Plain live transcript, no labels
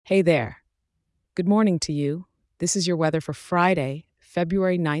Hey there. Good morning to you. This is your weather for Friday,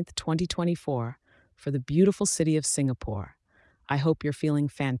 February 9th, 2024, for the beautiful city of Singapore. I hope you're feeling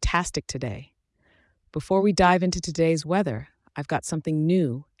fantastic today. Before we dive into today's weather, I've got something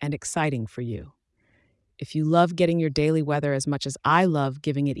new and exciting for you. If you love getting your daily weather as much as I love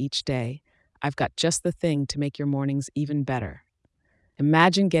giving it each day, I've got just the thing to make your mornings even better.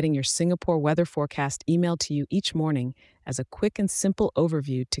 Imagine getting your Singapore weather forecast emailed to you each morning as a quick and simple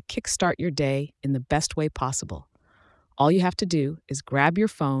overview to kickstart your day in the best way possible. All you have to do is grab your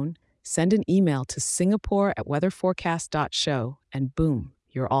phone, send an email to singapore@weatherforecast.show, and boom,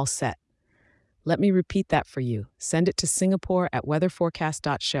 you're all set. Let me repeat that for you. Send it to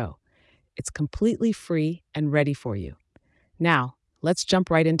singapore@weatherforecast.show. It's completely free and ready for you. Now, let's jump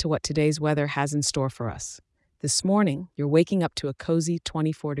right into what today's weather has in store for us. This morning, you're waking up to a cozy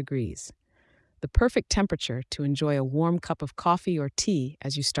 24 degrees, the perfect temperature to enjoy a warm cup of coffee or tea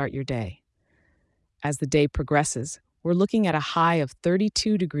as you start your day. As the day progresses, we're looking at a high of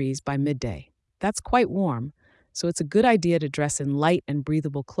 32 degrees by midday. That's quite warm, so it's a good idea to dress in light and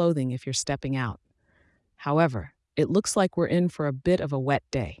breathable clothing if you're stepping out. However, it looks like we're in for a bit of a wet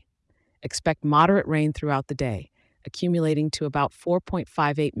day. Expect moderate rain throughout the day, accumulating to about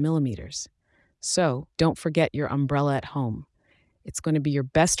 4.58 millimeters. So, don't forget your umbrella at home. It's going to be your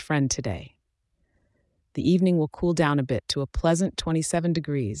best friend today. The evening will cool down a bit to a pleasant 27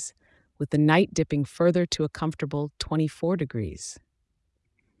 degrees, with the night dipping further to a comfortable 24 degrees.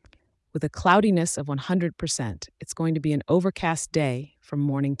 With a cloudiness of 100%, it's going to be an overcast day from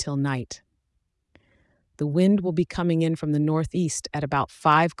morning till night. The wind will be coming in from the northeast at about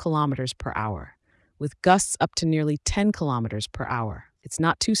 5 kilometers per hour, with gusts up to nearly 10 kilometers per hour. It's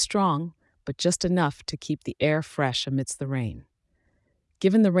not too strong, but just enough to keep the air fresh amidst the rain.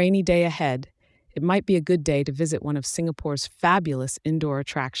 Given the rainy day ahead, it might be a good day to visit one of Singapore's fabulous indoor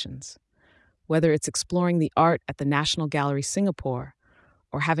attractions. Whether it's exploring the art at the National Gallery Singapore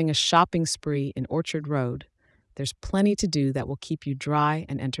or having a shopping spree in Orchard Road, there's plenty to do that will keep you dry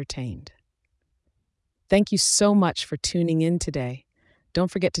and entertained. Thank you so much for tuning in today.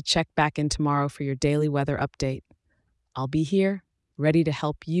 Don't forget to check back in tomorrow for your daily weather update. I'll be here, ready to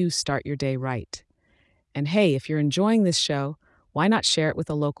help you start your day right. And hey, if you're enjoying this show, why not share it with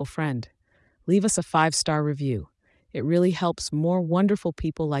a local friend? Leave us a 5-star review. It really helps more wonderful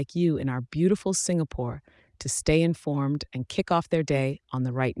people like you in our beautiful Singapore to stay informed and kick off their day on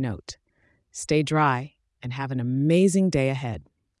the right note. Stay dry and have an amazing day ahead.